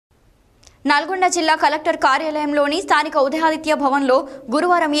నల్గొండ జిల్లా కలెక్టర్ కార్యాలయంలోని స్థానిక ఉదయాదిత్య భవన్లో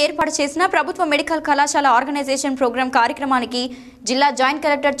గురువారం ఏర్పాటు చేసిన ప్రభుత్వ మెడికల్ కళాశాల ఆర్గనైజేషన్ ప్రోగ్రాం కార్యక్రమానికి జిల్లా జాయింట్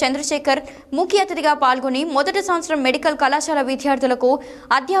కలెక్టర్ చంద్రశేఖర్ ముఖ్య అతిథిగా పాల్గొని మొదటి సంవత్సరం మెడికల్ కళాశాల విద్యార్థులకు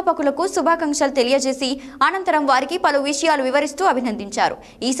అధ్యాపకులకు శుభాకాంక్షలు తెలియజేసి అనంతరం వారికి పలు విషయాలు వివరిస్తూ అభినందించారు.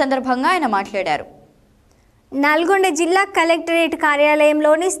 ఈ సందర్భంగా ఆయన మాట్లాడారు. నల్గొండ జిల్లా కలెక్టరేట్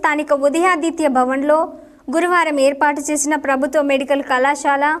కార్యాలయంలోని స్థానిక ఉదయాదిత్య భవన్లో గురువారం ఏర్పాటు చేసిన ప్రభుత్వ మెడికల్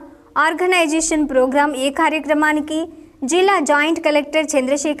కళాశాల ఆర్గనైజేషన్ ప్రోగ్రాం ఈ కార్యక్రమానికి జిల్లా జాయింట్ కలెక్టర్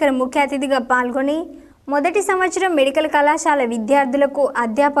చంద్రశేఖర్ ముఖ్య అతిథిగా పాల్గొని మొదటి సంవత్సరం మెడికల్ కళాశాల విద్యార్థులకు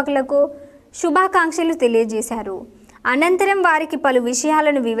అధ్యాపకులకు శుభాకాంక్షలు తెలియజేశారు. అనంతరం వారికి పలు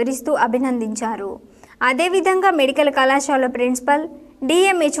విషయాలను వివరిస్తూ అభినందించారు. అదేవిధంగా మెడికల్ కళాశాల ప్రిన్సిపల్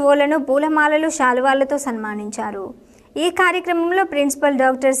డిఎంహెచ్ఓలను పూలమాలలు శాలువాలతో సన్మానించారు. ఈ కార్యక్రమంలో ప్రిన్సిపల్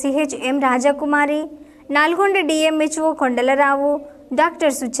డాక్టర్ సిహెచ్ఎం రాజకుమారి, Nalgonda DMHO Kondalarao,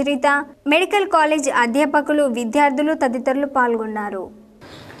 doctor Sucharitha, medical college అధ్యాపకులు, విద్యార్థులు తదితరులు పాల్గొన్నారు.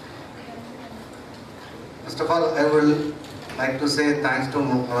 First of all, I would like to say thanks to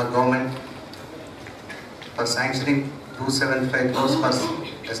our government for sanctioning 275 crores for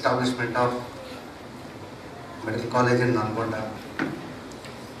establishment of medical college in Nalgonda.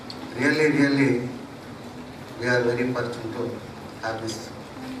 Really, we are very fortunate to have this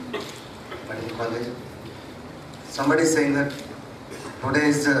medical college. Somebody is saying that today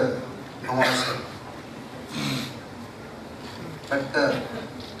is Amavasya, but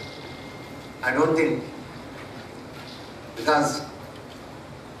I don't think, because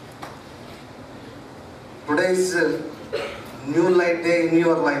today is a new light day in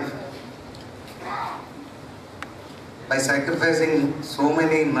your life. By sacrificing so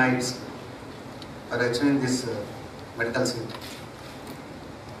many nights for achieving this medical seat.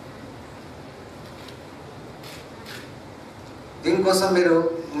 దీనికోసం మీరు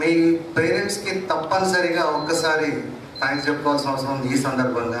మీ పేరెంట్స్కి తప్పనిసరిగా ఒక్కసారి thanks చెప్పుకోవాల్సిన అవసరం ఉంది. ఈ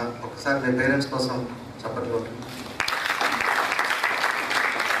సందర్భంగా ఒక్కసారి మీ పేరెంట్స్ కోసం చప్పట్లు కొట్టండి.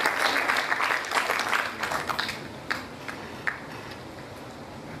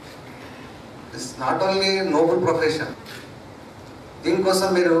 It's not only Nobel profession. దీనికోసం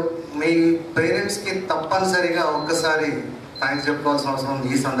మీరు మీ పేరెంట్స్కి తప్పనిసరిగా ఒక్కసారి థ్యాంక్స్ చెప్పుకోవాల్సిన అవసరం ఉంది.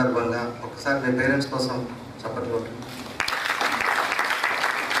 ఈ సందర్భంగా ఒక్కసారి మీ పేరెంట్స్ కోసం చప్పట్లు కొట్టండి.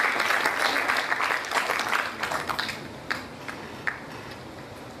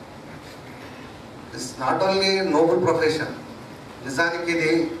 It's not only Nobel profession. నిజానికి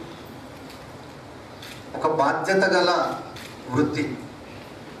ఇది ఒక బాధ్యత గల వృత్తి.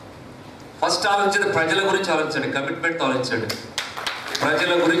 ఫస్ట్ ఆలోచించండి, ప్రజల గురించి ఆలోచించండి, కమిట్మెంట్ ఆలోచించండి,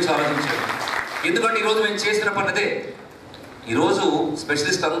 ప్రజల గురించి ఆలోచించండి. ఎందుకంటే ఈరోజు మేము చేసిన పనిదే. ఈరోజు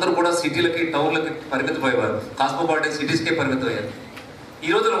స్పెషలిస్ట్ అందరూ కూడా సిటీలకి, టౌన్లకి పరిమితమయ్యేవారు, కాస్మోపాలిటన్ సిటీస్కే పరిమితమయ్యారు.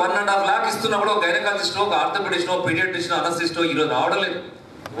 ఈరోజు 1.5 lakh ఇస్తున్నా కూడా ఒక గైనకాలజిస్టో, ఒక ఆర్థోపెడిస్టో, పీడియాట్రిషియనో, అనస్థిస్టో ఈరోజు రావడం లేదు.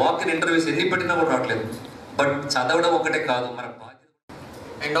 వాక్ ఇన్ ఇంటర్వ్యూస్ ఎన్ని పెట్టినా కూడా రావట్లేదు. బట్ చదవడం ఒకటే కాదు, మన బాధ్యత.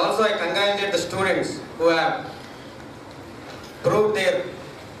 And also I congratulate the students who have proved their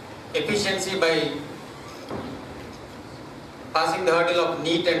efficiency by passing the hurdle of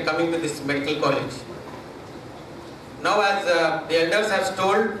NEET and coming to this medical college. Now, as the elders have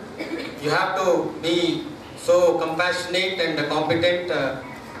told, you have to be so compassionate and competent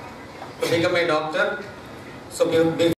to become a doctor. So